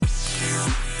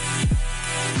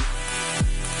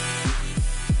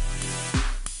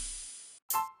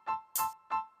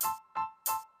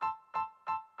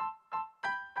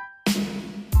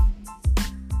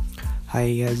How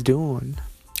you guys doing?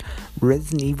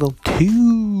 Resident Evil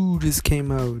 2 just came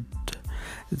out.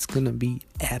 It's gonna be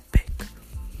epic.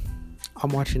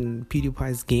 I'm watching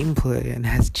PewDiePie's gameplay and it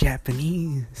has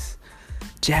Japanese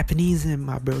in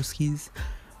my broskies.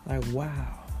 Like,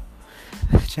 wow.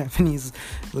 Japanese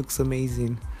looks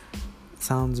amazing.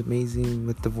 Sounds amazing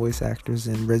with the voice actors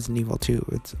in Resident Evil 2.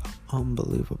 It's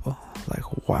unbelievable.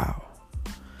 Like, wow.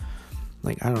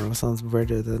 Like, I don't know, sounds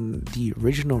better than the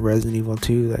original Resident Evil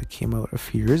 2 that came out a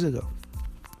few years ago.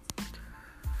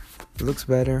 It looks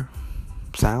better,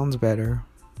 sounds better,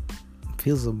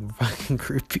 feels a little more fucking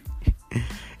creepy.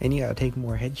 And you gotta take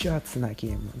more headshots in that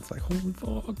game. It's like, holy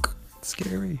fuck, it's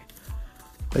scary.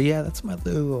 But yeah, that's my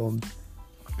little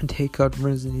take on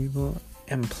Resident Evil.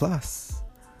 And plus,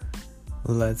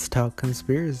 let's talk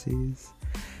conspiracies.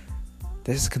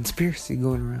 There's a conspiracy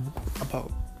going around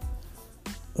about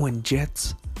when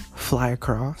jets fly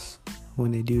across,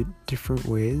 when they do it different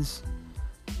ways,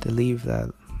 they leave that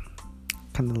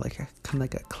kind of like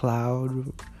a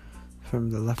cloud from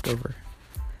the leftover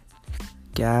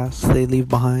gas they leave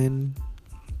behind.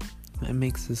 It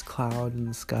makes this cloud in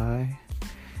the sky.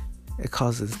 It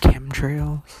causes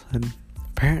chemtrails, and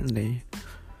apparently,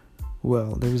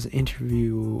 well, there was an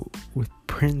interview with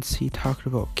Prince. He talked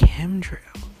about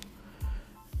chemtrails,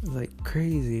 like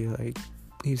crazy. Like,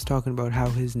 he's talking about how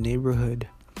his neighborhood,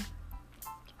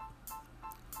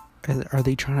 are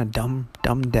they trying to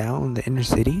dumb down the inner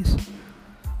cities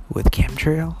with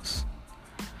chemtrails?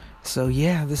 So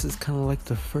yeah, this is kind of like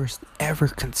the first ever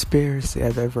conspiracy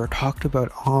I've ever talked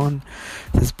about on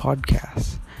this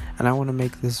podcast, and I want to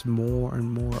make this more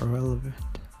and more irrelevant.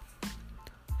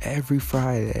 Every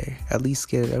Friday, at least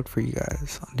get it out for you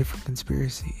guys on different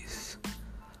conspiracies.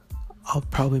 I'll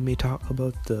probably may talk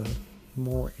about the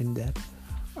more in depth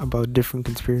about different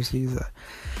conspiracies.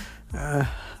 I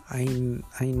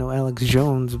know Alex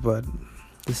Jones, but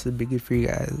this is biggie for you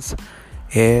guys.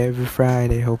 Every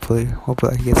Friday, hopefully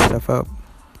I can get stuff up.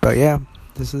 But yeah,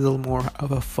 this is a little more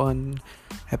of a fun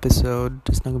episode.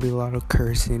 There's not gonna be a lot of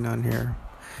cursing on here.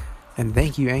 And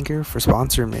thank you, Anchor, for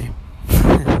sponsoring me.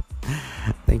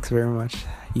 Thanks very much.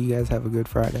 You guys have a good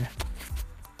Friday.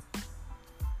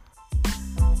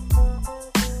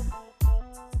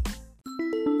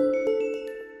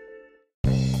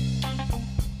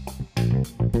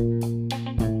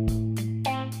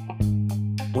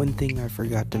 One thing I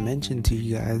forgot to mention to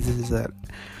you guys is that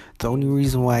the only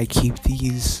reason why I keep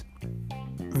these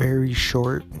very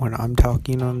short when I'm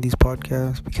talking on these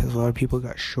podcasts, because a lot of people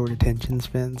got short attention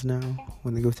spans now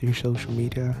when they go through social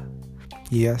media.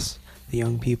 Yes, the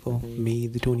young people, me,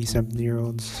 the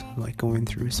 27-year-olds, like going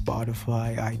through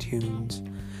Spotify, iTunes,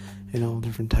 and all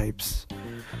different types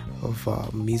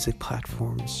of music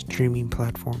platforms, streaming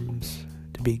platforms,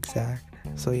 to be exact.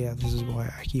 So yeah, this is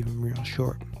why I keep them real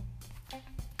short.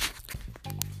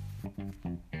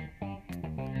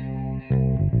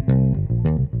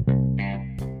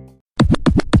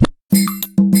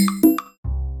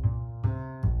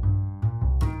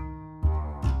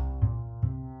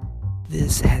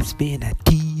 This has been a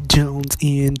D. Jones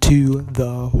Into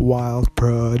the Wild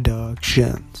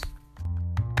Productions.